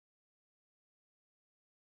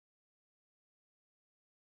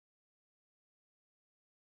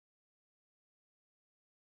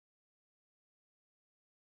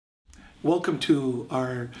Welcome to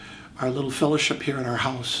our little fellowship here at our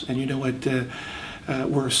house. And you know what?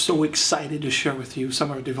 We're so excited to share with you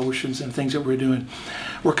some of our devotions and things that we're doing.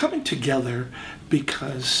 We're coming together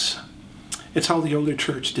because it's how the early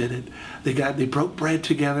church did it. They broke bread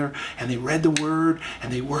together and they read the Word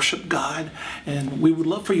and they worshiped God. And we would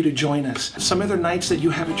love for you to join us. Some other nights that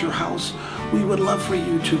you have at your house, we would love for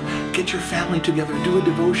you to get your family together, do a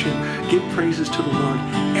devotion, give praises to the Lord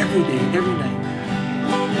every day, every night.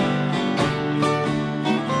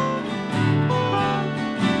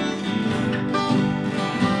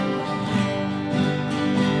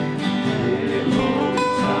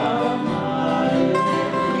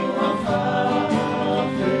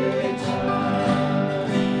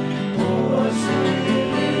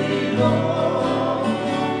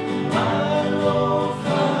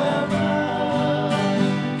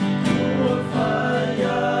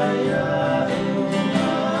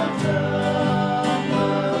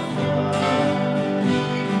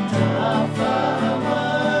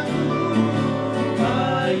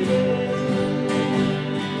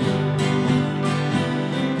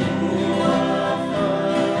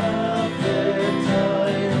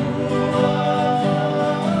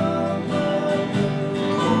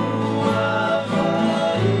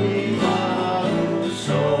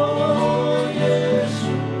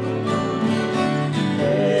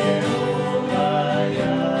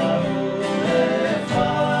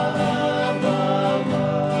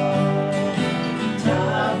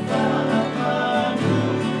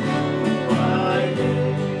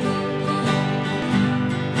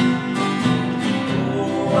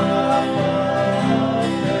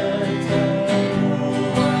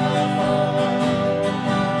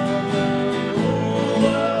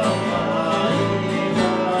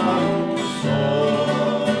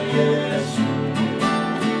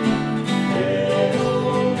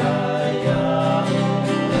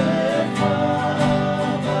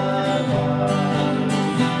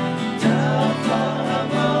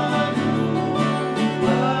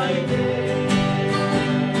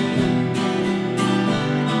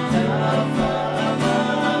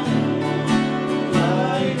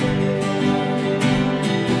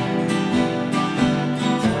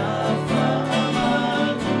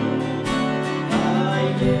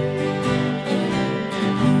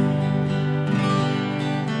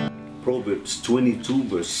 Proverbs 22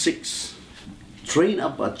 verse 6. Train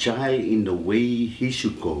up a child in the way he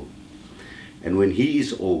should go, and when he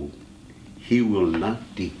is old, he will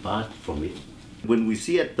not depart from it. When we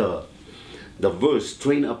see at the verse,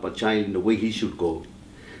 train up a child in the way he should go,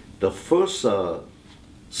 the first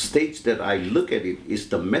stage that I look at it is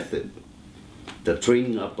the method, the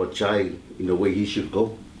training up a child in the way he should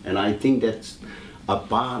go. And I think that's a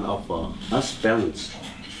part of us parents.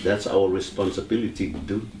 That's our responsibility to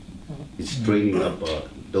do. It's training up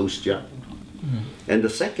those children. And the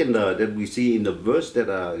second that we see in the verse that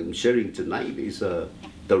I'm sharing tonight is the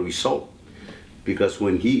result. Because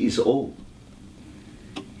when he is old,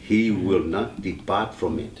 he will not depart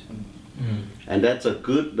from it. And that's a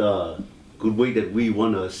good way that we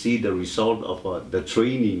want to see the result of the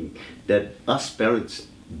training that us parents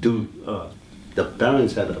do. The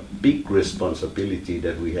parents had a big responsibility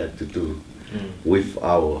that we had to do with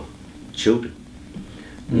our children.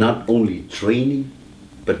 Not only training,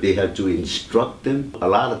 but they have to instruct them. A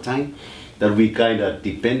lot of time that we kind of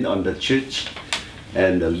depend on the church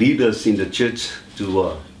and the leaders in the church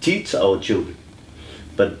to teach our children.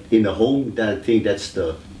 But in the home, I think that's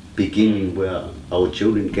the beginning where our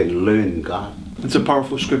children can learn God. It's a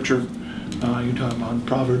powerful scripture. You're talking about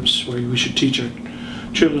Proverbs, where we should teach our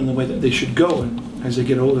children the way that they should go, and as they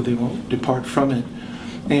get older, they won't depart from it.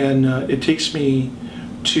 And it takes me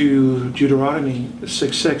to Deuteronomy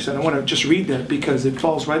 6:6, and I want to just read that because it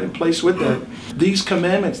falls right in place with that. These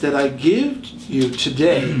commandments that I give you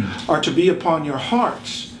today are to be upon your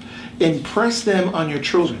hearts. Impress them on your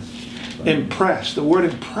children. Impress. The word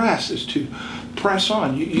impress is to press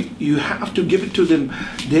on. You have to give it to them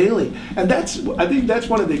daily. And I think that's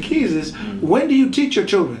one of the keys is, when do you teach your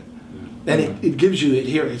children? And it gives you it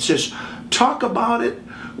here. It says, talk about it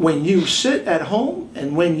when you sit at home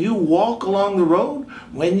and when you walk along the road,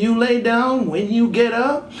 when you lay down, when you get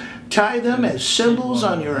up. Tie them as symbols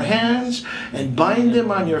on your hands and bind them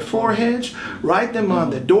on your foreheads. Write them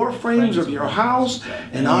on the door frames of your house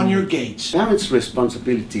and on your gates. Parents'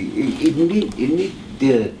 responsibility, it need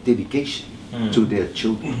their dedication to their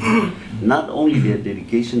children. Not only their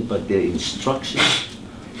dedication, but their instruction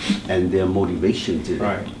and their motivation to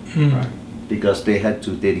them. Right. Because they had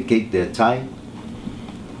to dedicate their time,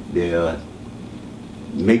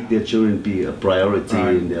 make their children be a priority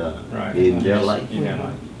in their life.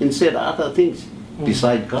 Yeah. Instead of other things,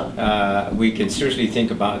 beside God. we can seriously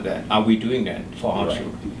think about that. Are we doing that for our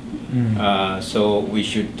children? So we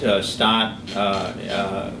should start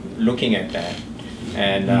looking at that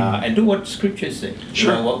and do what scriptures say.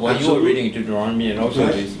 Sure. You know, what you were reading in Deuteronomy, and also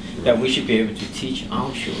is that we should be able to teach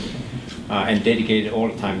our children and dedicate all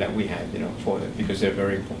the time that we have, you know, for them, because they're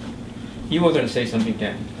very important. You were going to say something,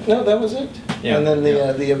 Dan? No, that was it. Yeah. And then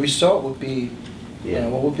the result would be,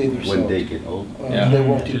 what would be the result? When they get old, They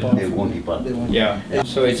won't depart. they won't depart. They won't. Yeah.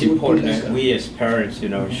 So it's important that we as parents, you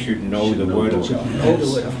know, should know the Word of God. Know the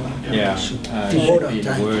Word of God. Yeah. Should be in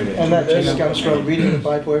the Word. And that just comes from reading the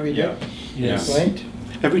Bible every day. Yes. Right?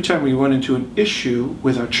 Every time we run into an issue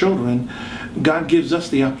with our children, God gives us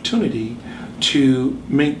the opportunity to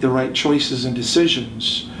make the right choices and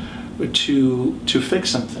decisions to fix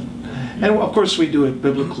something. And of course we do it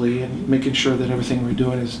biblically and making sure that everything we're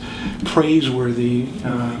doing is praiseworthy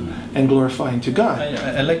and glorifying to God.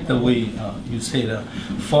 I like the way you say that,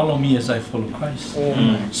 follow me as I follow Christ.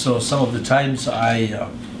 So some of the times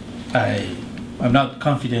I'm not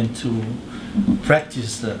confident to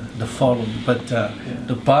practice the following, but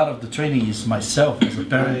the part of the training is myself as a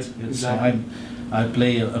parent. Right, exactly. So I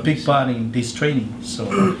play a big part in this training.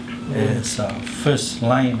 So it's first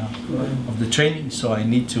line of the training. So I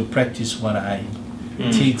need to practice what I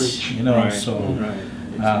teach. You know, Right. so Right.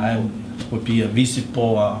 I would be a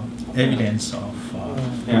visible evidence of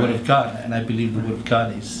the Word of God, and I believe the Word of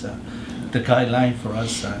God is the guideline for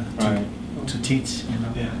us to teach. You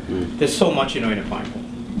know. Yeah. There's so much, you know, in the Bible.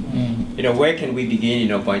 You know, where can we begin, you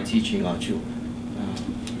know, by teaching our children?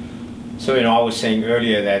 So, you know, I was saying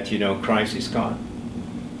earlier that, you know, Christ is God.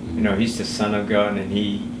 You know, He's the Son of God, and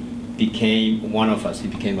He became one of us. He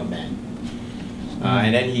became a man.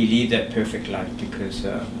 And then He lived that perfect life because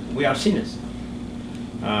we are sinners.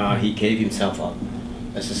 He gave Himself up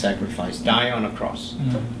as a sacrifice, die on a cross,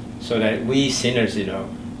 so that we sinners, you know,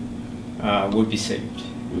 would be saved.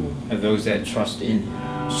 And those that trust in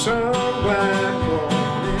Him.